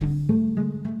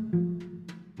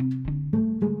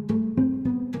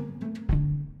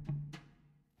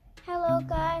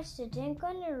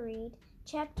want to read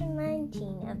Chapter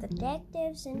 19 of the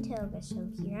Detectives in Togas, so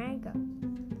here I go.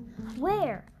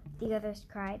 Where? The others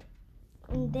cried.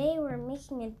 And they were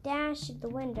making a dash at the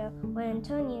window when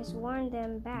Antonius warned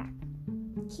them back.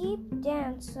 Keep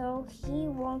down so he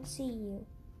won't see you.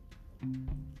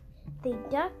 They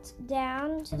ducked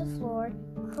down to the floor,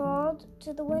 crawled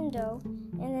to the window,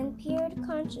 and then peered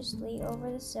cautiously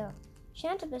over the sill.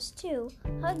 Xanthippus, too,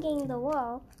 hugging the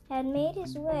wall, had made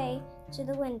his way to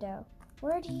the window.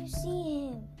 Where do you see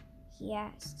him? He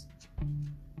asked.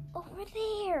 Over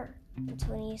there,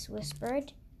 Antonius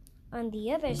whispered. On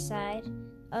the other side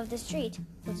of the street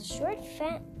was a short,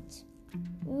 fat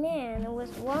man who was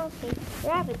walking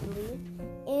rapidly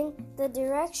in the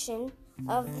direction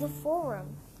of the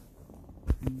forum.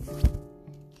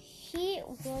 He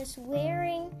was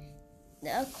wearing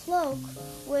a cloak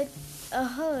with a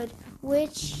hood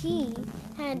which he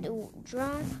had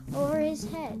drawn over his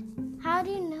head. How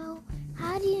do you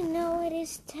know it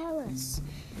is? Tell us,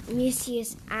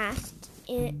 Mucius asked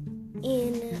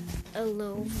in a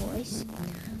low voice.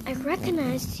 I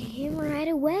recognized him right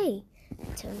away,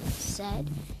 Antonius said.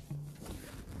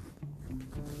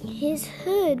 His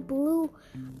hood blew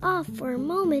off for a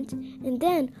moment, and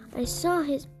then I saw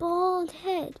his bald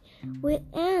head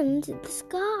and the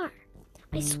scar.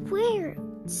 I swear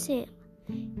it's him.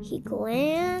 He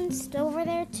glanced over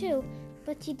there too,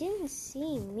 but he didn't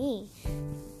see me.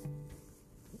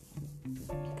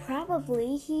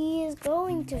 Probably he is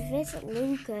going to visit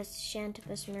Lukos,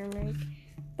 Xanthippus murmured.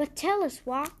 But Tellus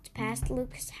walked past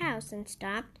Lukos' house and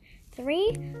stopped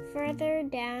 3 further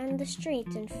down the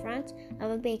street in front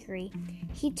of a bakery.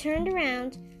 He turned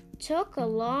around, took a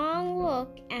long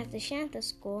look at the Xantha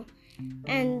school,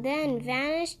 and then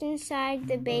vanished inside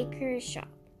the baker's shop.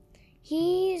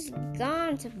 He's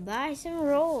gone to buy some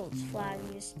rolls,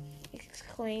 Flavius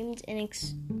exclaimed in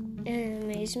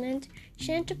amazement.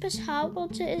 Xanthippus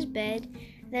hobbled to his bed,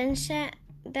 then sat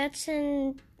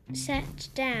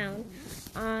down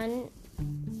on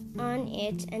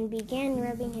it and began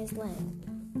rubbing his leg.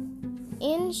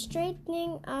 In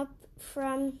straightening up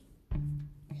from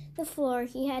the floor,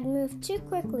 he had moved too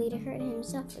quickly to hurt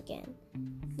himself again.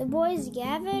 The boys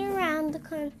gathered around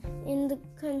in the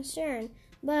concern,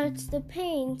 but the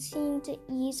pain seemed to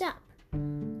ease up.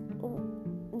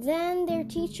 Then their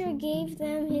teacher gave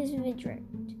them his verdict.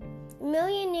 A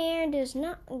millionaire does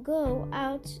not go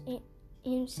out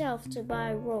himself to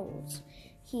buy rolls,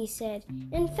 he said.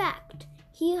 In fact,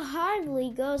 he hardly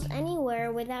goes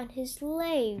anywhere without his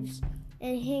slaves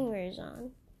and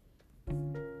hangers-on.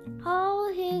 All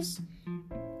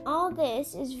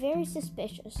this is very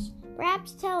suspicious.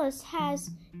 Perhaps Tellus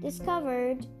has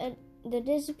discovered the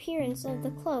disappearance of the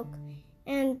cloak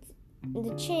and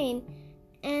the chain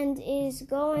and is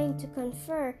going to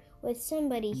confer with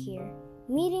somebody here.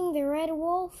 Meeting the Red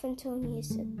Wolf,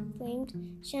 Antonius exclaimed.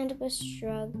 Xanthippus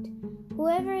shrugged.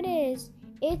 Whoever it is,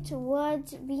 it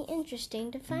would be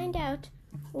interesting to find out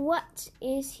what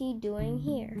is he doing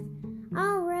here.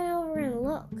 I'll run over and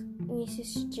look,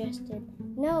 Mucius suggested.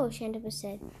 No, Xanthippus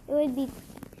said.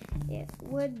 It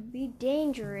would be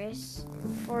dangerous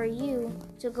for you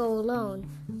to go alone.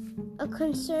 A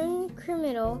concerned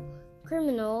criminal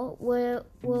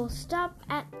will stop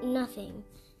at nothing.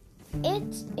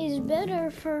 It is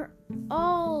better for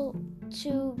all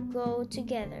to go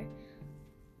together.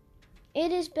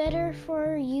 It is better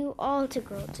for you all to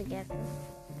go together.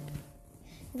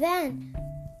 Then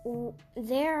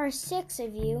there are 6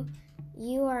 of you.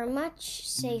 You are much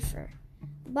safer.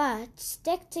 But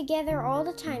stick together all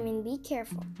the time and be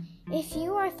careful. If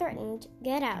you are threatened,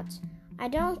 get out. I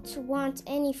don't want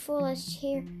any foolish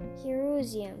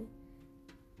heroism.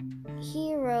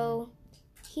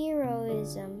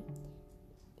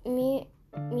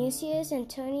 Mucius,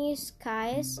 Antonius,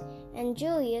 Caius, and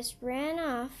Julius ran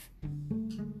off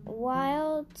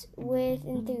wild with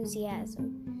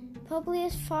enthusiasm.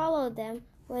 Publius followed them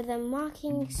with a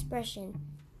mocking expression.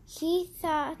 He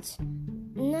thought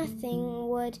nothing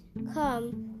would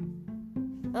come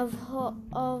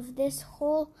of this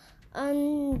whole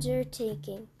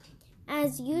undertaking.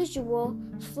 As usual,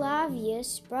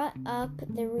 Flavius brought up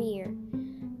the rear.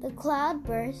 The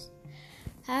cloudburst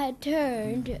had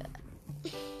turned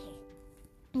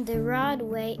the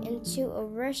roadway into a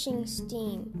rushing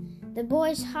stream. The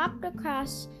boys hopped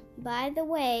across. By the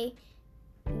way,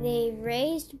 they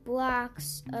raised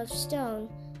blocks of stone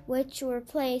which were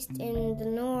placed in the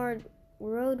north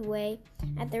roadway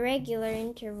at the regular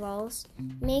intervals,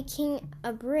 making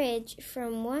a bridge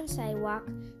from one sidewalk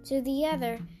to the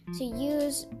other to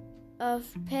use of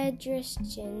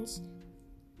pedestrians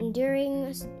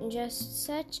during just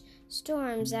such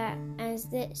storms as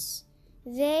this.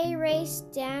 They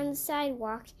raced down the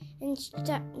sidewalk and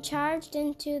charged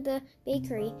into the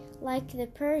bakery like the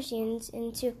Persians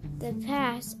into the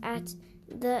pass at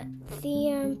the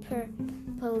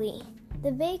Thermopylae.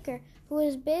 The baker, who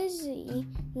was busy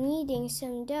kneading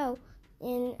some dough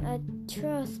in a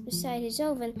trough beside his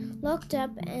oven, looked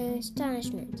up in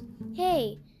astonishment.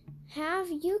 "Hey, have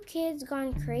you kids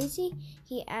gone crazy?"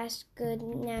 he asked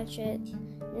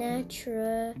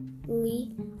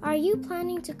good-naturedly. "Are you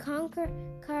planning to conquer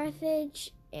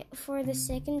Carthage for the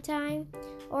second time?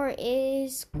 Or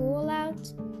is school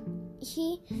out?"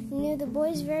 He knew the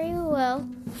boys very well,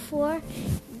 for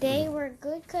they were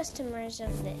good customers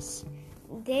of this.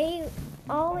 They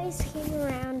always came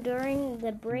around during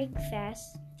the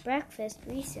breakfast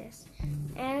recess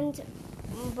and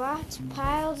bought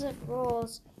piles of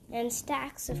rolls and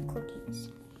stacks of cookies.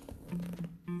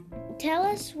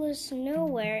 Tellus was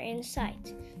nowhere in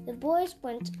sight. The boys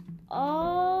went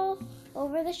all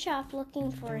over the shop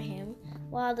looking for him,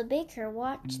 while the baker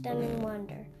watched them in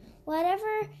wonder.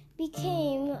 Whatever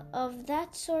became of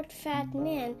that fat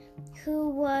man who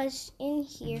was in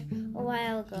here a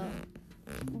while ago?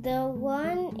 "The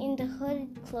one in the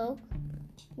hooded cloak?"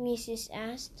 Mrs.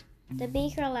 asked. The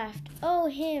baker laughed. "Oh,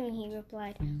 him," he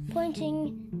replied,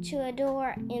 pointing to a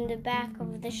door in the back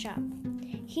of the shop.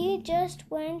 "He just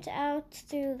went out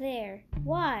through there."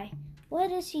 "Why?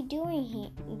 What is he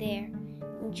doing there?"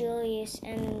 Julius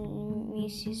and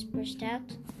Mrs. burst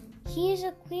out. "He's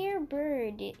a queer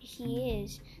bird, he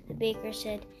is," the baker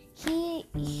said. He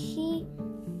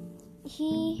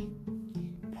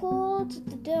pulled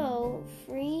the dough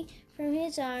free from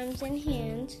his arms and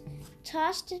hands,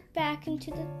 tossed it back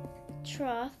into the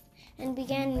trough, and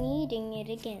began kneading it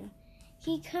again.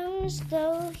 "He comes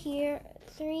though here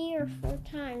 3 or 4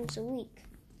 times a week.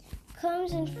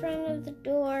 Comes in front of the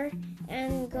door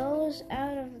and goes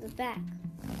out of the back."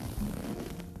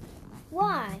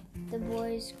 "Why?" the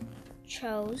boys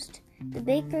chosed. The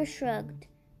baker shrugged.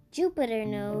 "Jupiter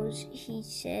knows," he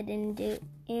said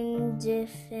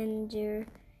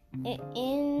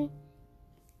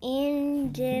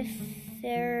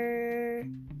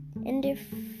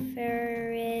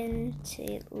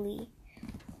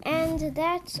 "And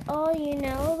that's all you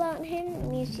know about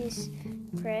him?" Mrs.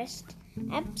 pressed.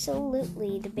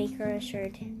 "Absolutely," the baker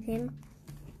assured him.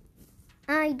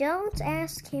 "I don't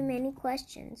ask him any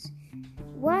questions.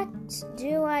 What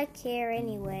do I care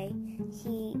anyway?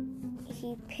 He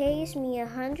pays me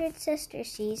 100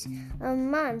 sesterces a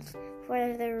month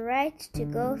for the right to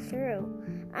go through.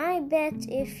 I bet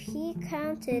if he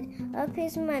counted up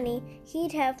his money,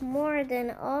 he'd have more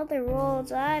than all the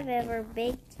rolls I've ever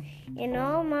baked in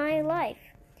all my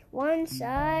life. Once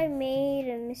I made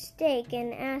a mistake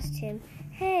and asked him,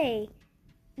 'Hey,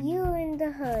 you in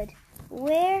the hood,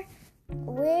 where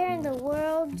in the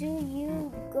world do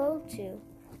you go to?'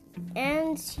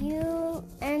 And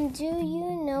do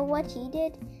you know what he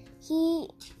did? He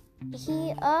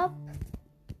up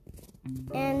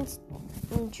and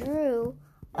drew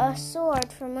a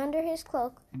sword from under his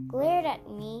cloak, glared at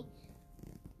me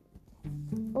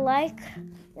like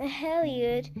a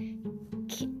Heliod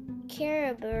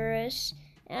Cerberus,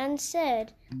 and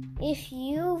said, 'If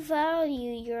you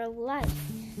value your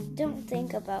life, don't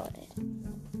think about it.'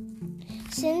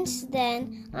 Since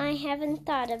then, I haven't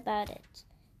thought about it.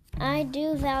 I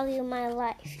do value my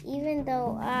life, even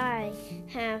though I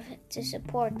have to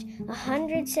support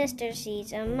 100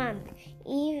 sesterces a month.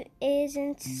 Eve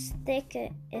isn't thick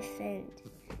a feed."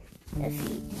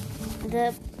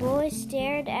 The boy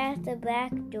stared at the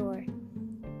back door.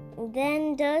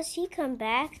 "Then does he come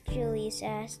back?" Julius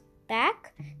asked.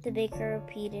 "Back?" the baker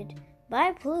repeated.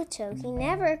 "By Pluto, he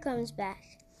never comes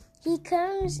back. He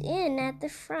comes in at the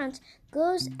front,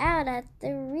 goes out at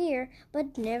the rear,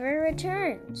 but never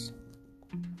returns."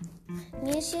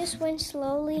 Lucius went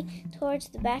slowly towards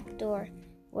the back door.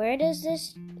 "Where does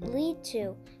this lead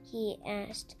to?" he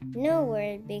asked.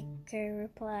 "Nowhere," the baker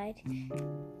replied.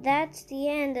 "That's the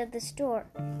end of the store.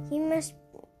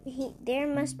 There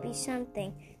must be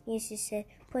something," Lucius said,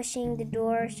 pushing the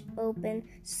doors open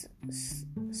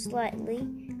slightly.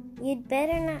 "You'd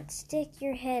better not stick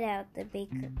your head out," the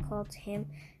baker called to him.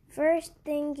 "First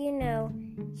thing you know,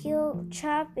 he'll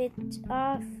chop it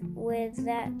off with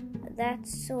that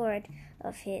sword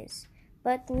of his."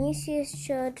 But Lucius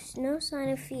showed no sign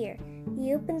of fear.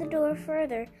 He opened the door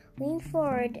further, leaned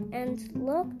forward, and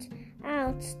looked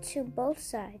out to both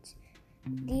sides.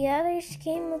 The others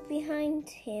came up behind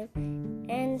him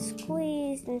and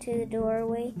squeezed into the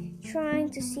doorway, trying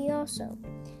to see also.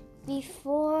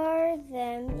 Before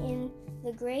them in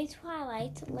the gray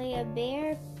twilight lay a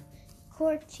bare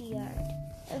courtyard,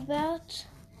 about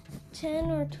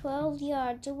 10 or 12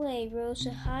 yards away rose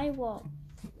a high wall.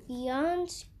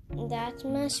 Beyond that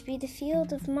must be the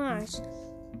field of Mars,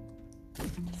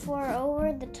 for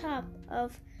over the top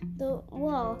of the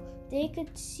wall they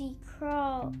could see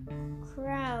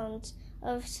crowns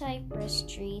of cypress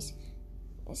trees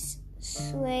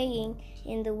swaying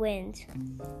in the wind.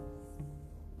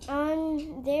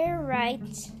 On their right,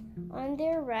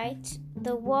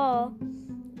 the wall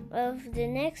of the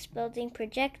next building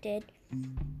projected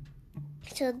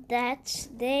so that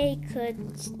they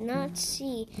could not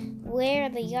see where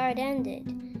the yard ended.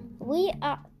 "We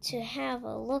ought to have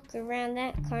a look around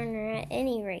that corner at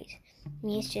any rate,"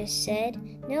 Mucius said.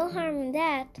 "No harm in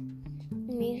that,"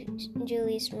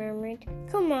 Julius murmured.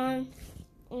 "Come on,"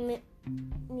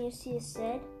 Mucius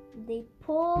said. They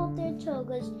pulled their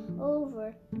togas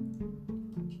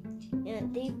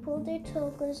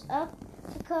up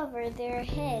to cover their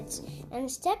heads and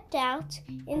stepped out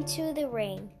into the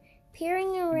rain.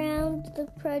 Peering around the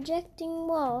projecting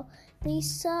wall, they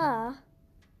saw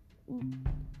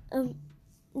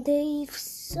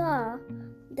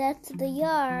that the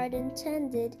yard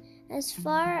extended as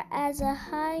far as a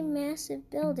high, massive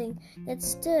building that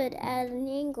stood at an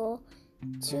angle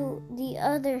to the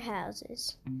other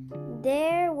houses.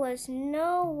 There was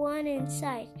no one in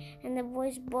sight, and the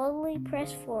boys boldly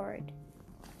pressed forward.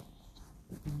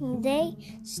 They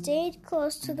stayed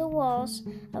close to the walls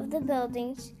of the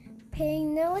buildings,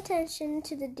 paying no attention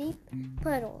to the deep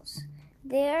puddles.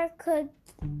 Where could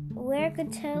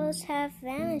Tellus have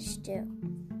vanished to?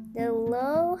 The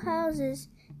low houses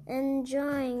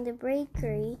adjoining the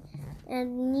bakery had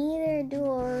neither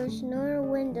doors nor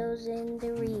windows in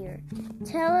the rear.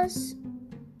 Tellus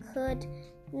could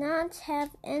not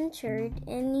have entered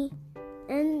any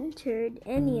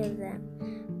of them.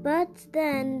 But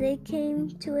then they came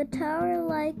to a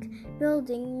tower-like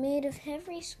building made of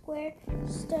heavy square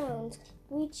stones,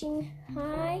 reaching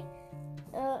high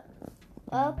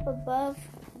up above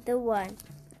the one,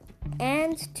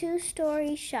 and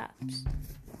two-story shops.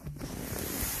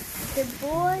 The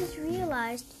boys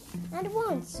realized at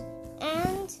once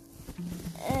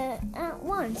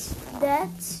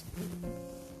that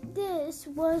this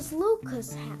was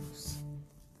Lukos' house.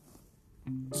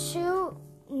 To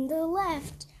the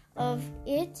left of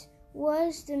it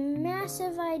was the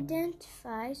massive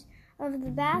edifice of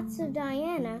the Baths of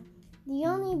Diana, the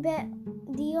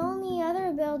only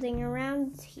other building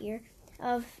around here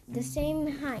of the same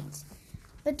height.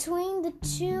 Between the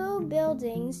two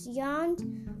buildings yawned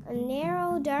a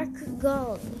narrow, dark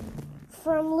gully.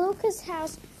 From Lukos'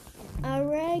 house, a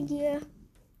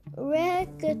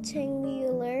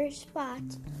rectangular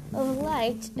spot of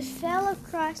light fell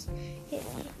across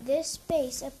this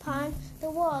space upon the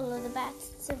wall of the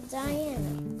Baths of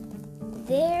Diana.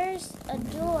 "There's a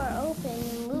door open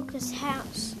in Lukos'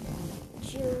 house,"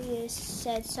 Julius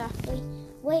said softly.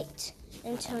 "Wait,"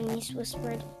 Antonius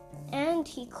whispered, and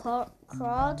he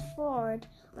crawled forward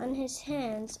on his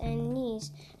hands and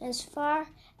knees as far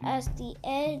as the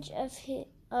edge of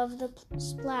the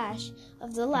splash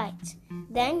of the light.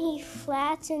 Then he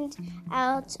flattened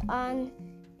out on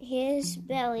his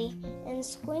belly and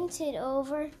squinted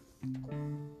over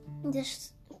the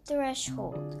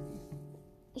threshold.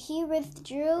 He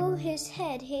withdrew his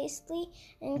head hastily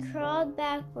and crawled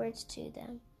backwards to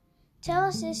them.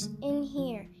 "Tellus is in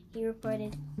here," he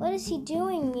reported. "What is he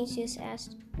doing?" Mucius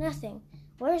asked. "Nothing."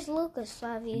 "Where's Lukos?"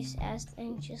 Flavius asked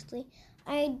anxiously.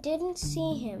 "I didn't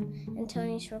see him,"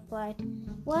 Antonius replied.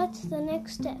 "What's the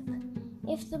next step?"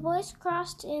 If the boys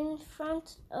crossed in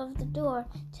front of the door,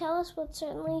 Tellus would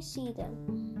certainly see them.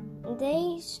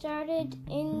 They started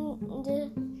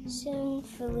indecisive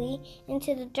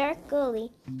into the dark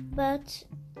gully, but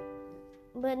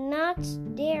not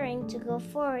daring to go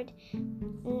forward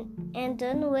and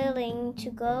unwilling to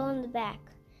go on the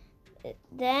back.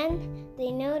 Then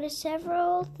they noticed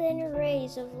several thin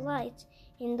rays of light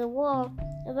in the wall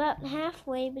about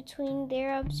halfway between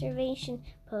their observation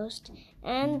post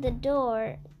and the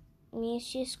door.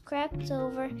 Mucius crept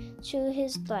over to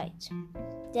his light.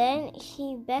 Then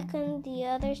he beckoned the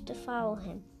others to follow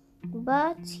him,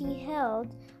 but he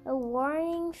held a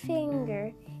warning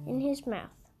finger in his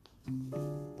mouth.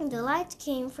 The light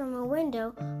came from a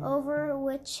window over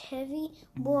which heavy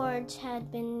boards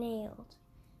had been nailed.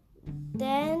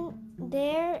 Then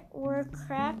there were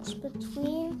cracks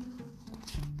between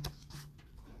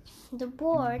the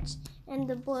boards, and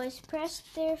the boys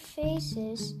pressed their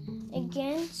faces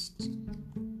against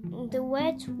the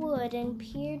wet wood and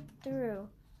peered through.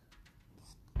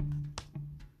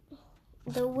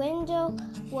 The window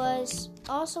was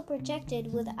also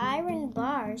protected with iron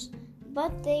bars,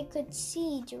 but they could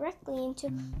see directly into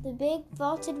the big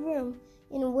vaulted room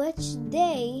in which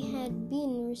they had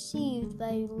been received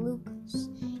by Lukos.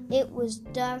 It was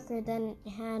darker than it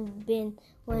had been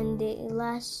when they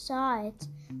last saw it,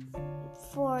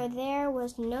 for there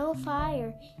was no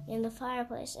fire in the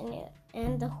fireplace,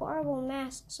 and the horrible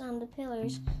masks on the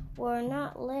pillars were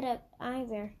not lit up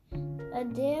either. A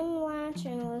dim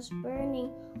lantern was burning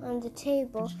on the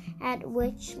table at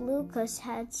which Lukos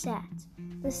had sat.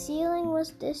 The ceiling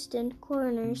was distant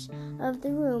corners of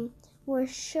the room were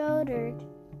shrouded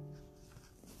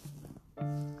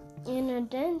in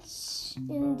dense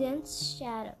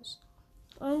shadows.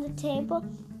 On the table,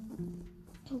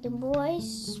 the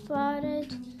boys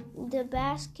spotted the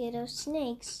basket of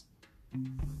snakes,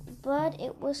 but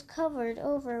it was covered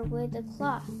over with a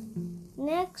cloth.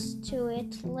 Next to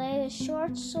it lay a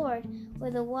short sword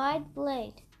with a wide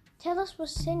blade. Togas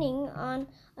was sitting on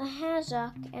a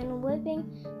hassock and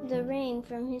whipping the rain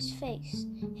from his face.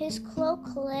 His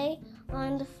cloak lay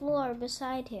on the floor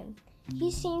beside him.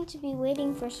 He seemed to be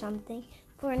waiting for something,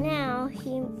 for now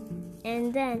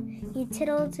and then he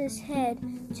tilted his head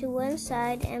to one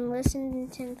side and listened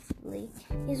intently.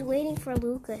 "He's waiting for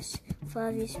Lukos,"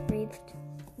 Flavius breathed.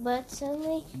 But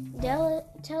suddenly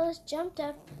Togas jumped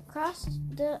up, crossed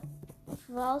the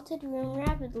vaulted room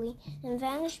rapidly, and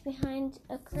vanished behind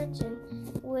a curtain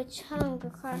which hung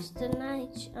across the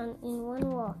niche in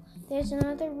one wall. "There's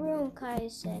another room,"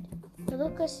 Caius said.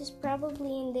 "Lukos is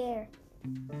probably in there,"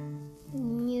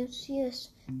 Mucius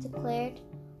declared.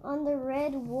 "On the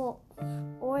Red Wolf,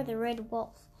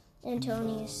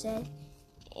 Antonius said.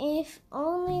 "If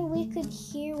only we could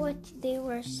hear what they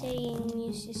were saying,"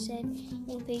 Mucius said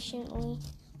impatiently.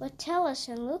 But Tellus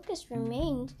and Lukos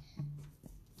remained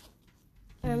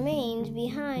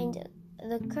behind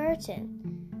the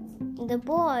curtain. The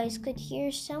boys could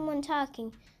hear someone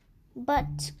talking,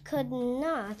 but could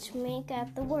not make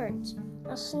out the words.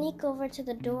 "I'll sneak over to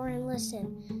the door and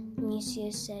listen,"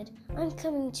 Mucius said. "I'm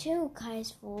coming too,"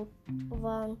 Caius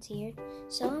volunteered.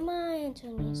 "So am I,"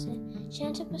 Antonius said.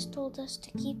 "Xanthippus told us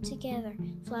to keep together,"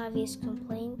 Flavius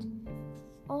complained.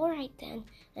 "All right then,"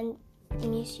 and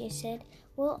Mucius said.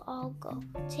 "We'll all go.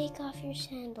 Take off your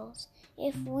sandals.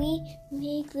 If we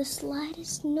make the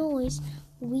slightest noise,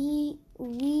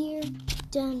 we're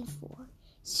done for.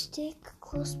 Stick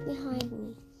close behind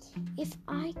me. If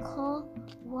I call,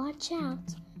 watch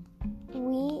out.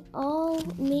 We all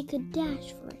make a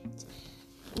dash for it.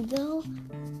 Through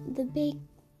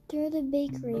the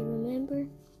bakery, remember?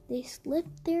 They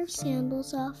slipped their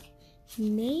sandals off,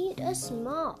 made a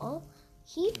small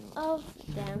heap of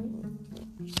them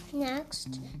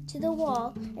next to the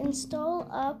wall, and stole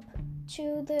up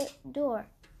to the door.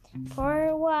 For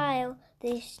a while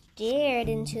they stared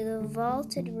into the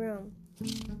vaulted room.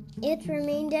 It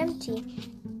remained empty,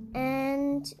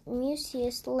 and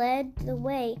Mucius led the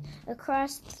way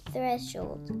across the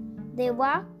threshold. They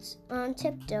walked on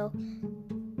tiptoe,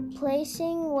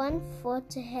 placing one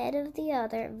foot ahead of the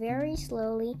other very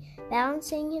slowly,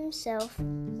 balancing himself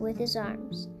with his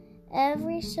arms.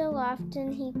 Every so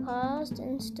often he paused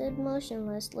and stood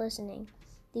motionless, listening.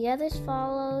 The others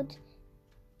followed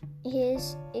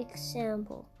his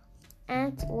example.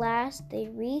 At last they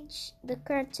reached the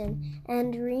curtain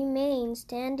and remained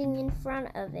standing in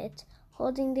front of it,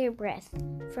 holding their breath.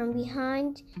 From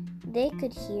behind they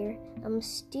could hear a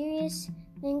mysterious,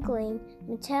 tinkling,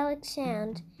 metallic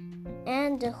sound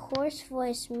and a hoarse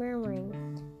voice murmuring,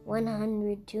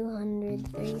 100, 200,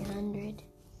 300.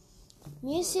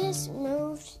 Mucius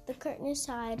moved the curtain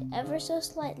aside ever so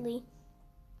slightly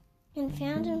and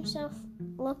found himself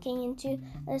looking into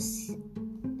a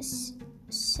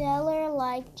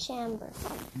cellar-like chamber.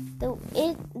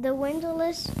 The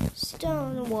windowless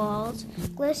stone walls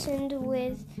glistened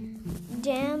with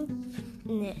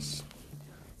dampness.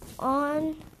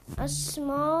 On a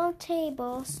small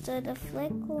table stood a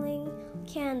flickering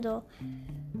candle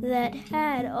that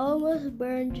had almost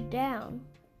burned down.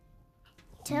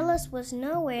 Tellus was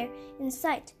nowhere in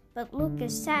sight, but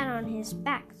Lukos sat on his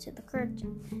back to the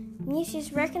curtain.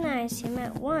 Mucius recognized him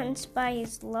at once by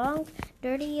his long,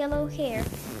 dirty yellow hair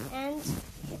and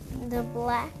the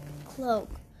black cloak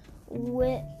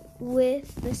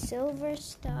with the silver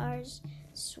stars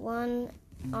swung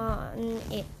on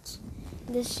it.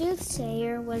 The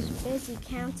soothsayer was busy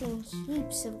counting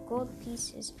heaps of gold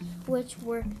pieces, which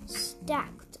were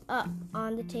stacked up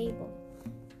on the table.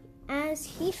 As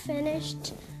he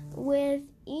finished with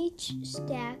each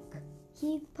stack,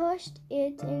 he pushed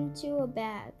it into a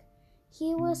bag.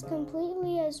 He was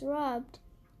completely absorbed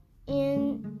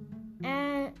in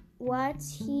what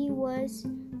he was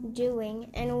doing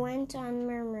and went on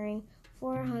murmuring,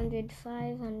 400,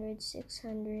 500,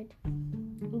 600.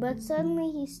 But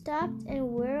suddenly he stopped and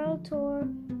whirled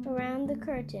toward around the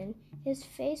curtain. His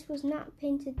face was not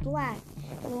painted black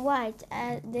and white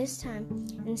at this time.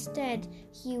 Instead,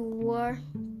 he wore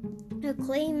a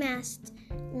clay mask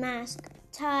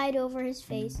tied over his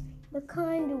face, the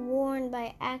kind worn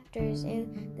by actors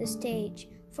in the stage.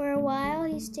 For a while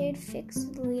he stared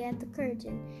fixedly at the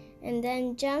curtain, and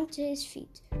then jumped to his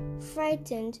feet.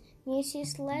 Frightened,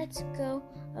 Mucius let go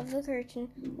of the curtain.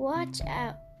 Watch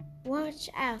out,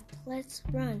 let's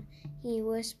run, he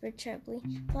whispered sharply.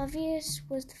 Flavius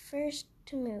was the first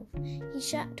to move. He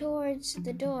shot towards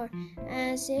the door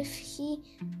as if he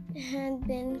had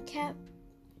been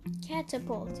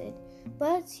catapulted,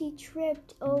 but he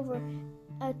tripped over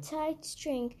a tight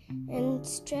string and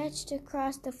stretched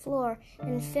across the floor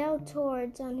and fell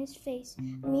towards on his face.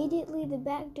 Immediately the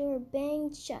back door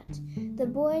banged shut. The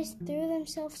boys threw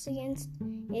themselves against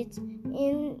it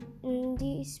in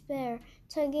despair,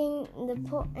 tugging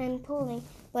and pulling,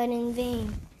 but in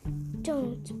vain.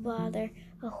 "Don't bother,"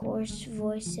 a hoarse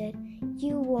voice said.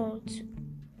 "You won't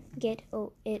get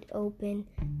it open."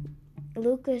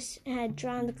 Lukos had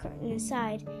drawn the curtain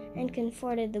aside and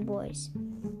comforted the boys.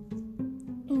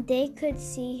 They could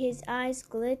see his eyes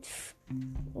glittering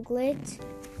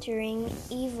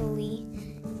evilly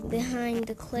behind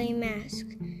the clay mask.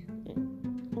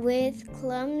 With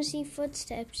clumsy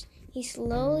footsteps, he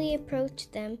slowly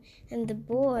approached them, and the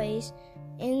boys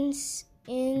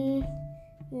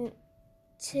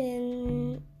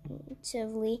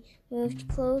instinctively moved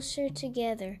closer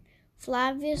together.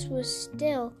 Flavius was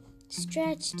still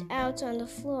stretched out on the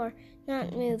floor,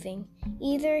 not moving.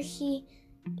 Either he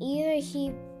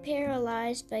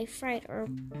paralyzed by fright or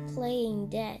playing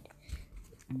dead.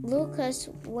 Lukos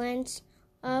went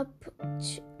up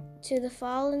to the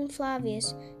fallen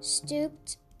Flavius,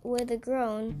 stooped with a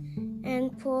groan,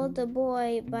 and pulled the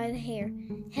boy by the hair.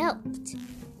 Help!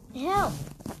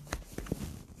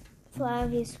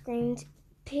 Flavius screamed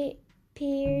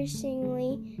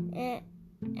piercingly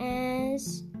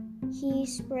as he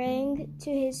sprang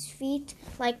to his feet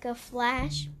like a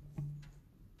flash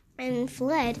and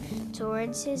fled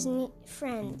towards his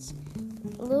friends.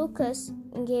 Lukos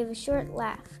gave a short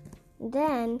laugh.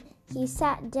 Then he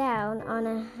sat down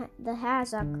on the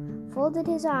hassock, folded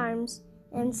his arms,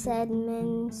 and said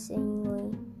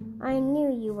menacingly, "I knew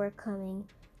you were coming.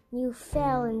 You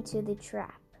fell into the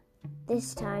trap.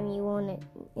 This time you won't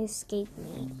escape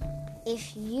me."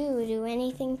 "If you do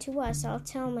anything to us, I'll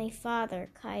tell my father,"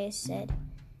 Caius said.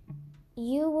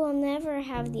 "You will never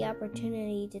have the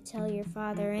opportunity to tell your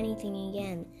father anything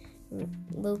again,"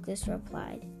 Lukos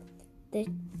replied. A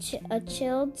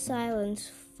chilled silence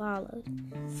followed.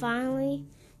 Finally,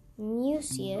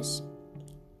 Mucius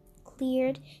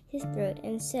cleared his throat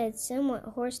and said somewhat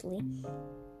hoarsely,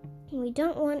 "We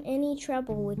don't want any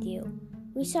trouble with you.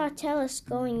 We saw Tellus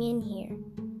going in here."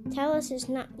 "Tellus is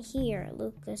not here,"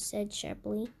 Lukos said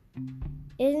sharply.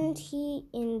 "Isn't he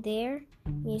in there?"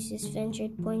 Mucius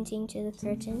ventured, pointing to the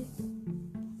curtain.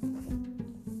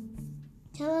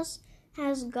 "Tellus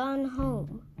has gone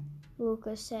home,"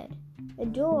 Lukos said. "A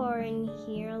door in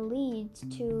here leads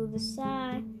to the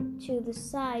side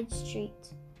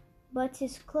street, but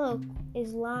his cloak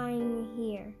is lying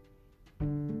there,"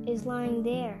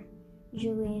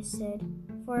 Julius said.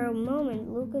 For a moment,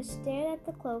 Lukos stared at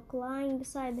the cloak lying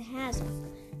beside the hassock.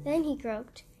 Then he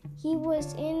croaked. He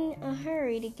was in a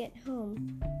hurry to get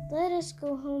home. "Let us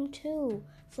go home too,"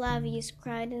 Flavius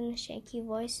cried in a shaky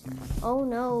voice. "Oh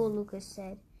no," Lukos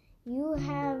said. "You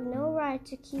have no right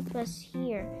to keep us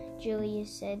here,"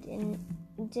 Julius said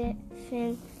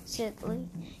defensively.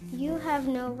 "You have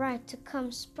no right to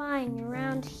come spying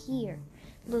around here,"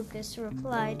 Lukos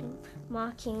replied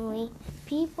mockingly.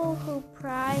 "People who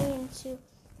pry into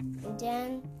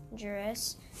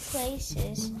dangerous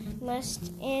places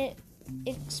must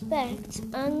expect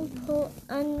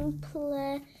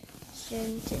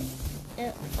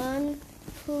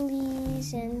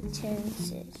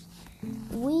unpleasances."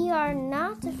 "We are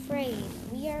not afraid.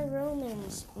 We are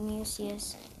Romans,"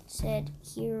 Mucius said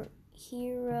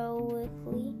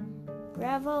heroically.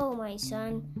 "Bravo, my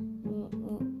son,"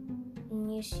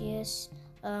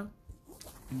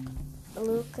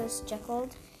 Lukos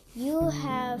chuckled. "You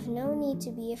have no need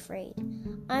to be afraid.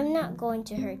 I'm not going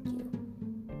to hurt you."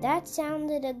 That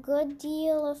sounded a good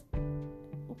deal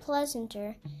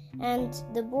pleasanter, and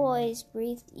the boys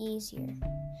breathed easier.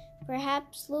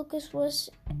 Perhaps Lukos was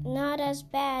not as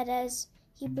bad as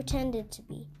he pretended to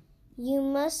be. "You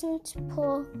mustn't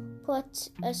put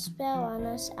a spell on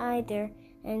us either,"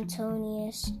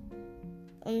 Antonius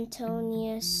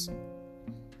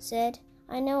said.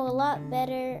 I know a lot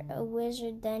better a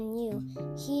wizard than you.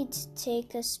 He'd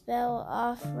take a spell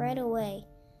off right away.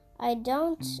 I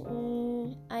do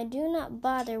not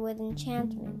bother with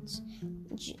enchantments,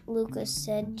 Lukos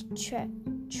said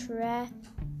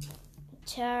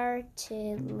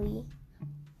tartly.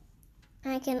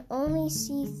 I can only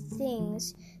see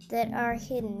things that are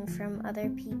hidden from other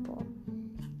people.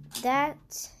 That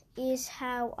is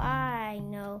how I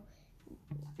know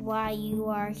why you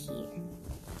are here.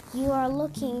 You are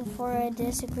looking for a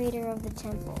desecrator of the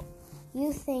temple.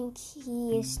 You think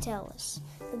he is Tellus.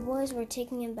 The boys were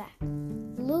taken aback.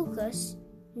 Lukos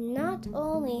not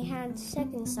only had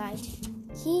second sight,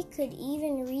 he could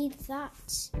even read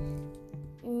thoughts.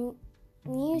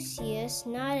 Mucius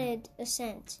nodded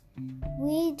assent.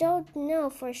 We don't know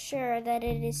for sure that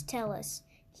it is Tellus,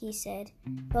 he said,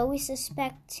 but we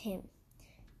suspect him.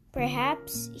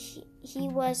 Perhaps he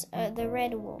was the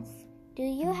Red Wolf. Do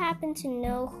you happen to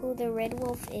know who the Red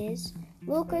Wolf is?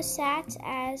 Lukos sat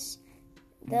as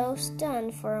though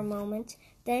stunned for a moment.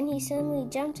 Then he suddenly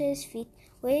jumped to his feet,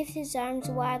 waved his arms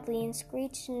wildly, and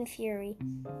screeched in fury.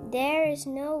 There is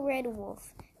no Red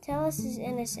Wolf. Tellus is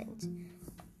innocent.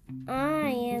 I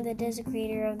am the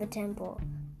desecrator of the temple.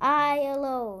 I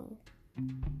alone.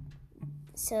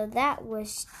 So that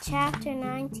was chapter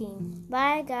 19.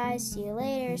 Bye, guys. See you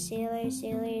later. See you later. See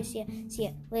you later. See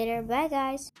you later. Bye,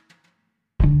 guys.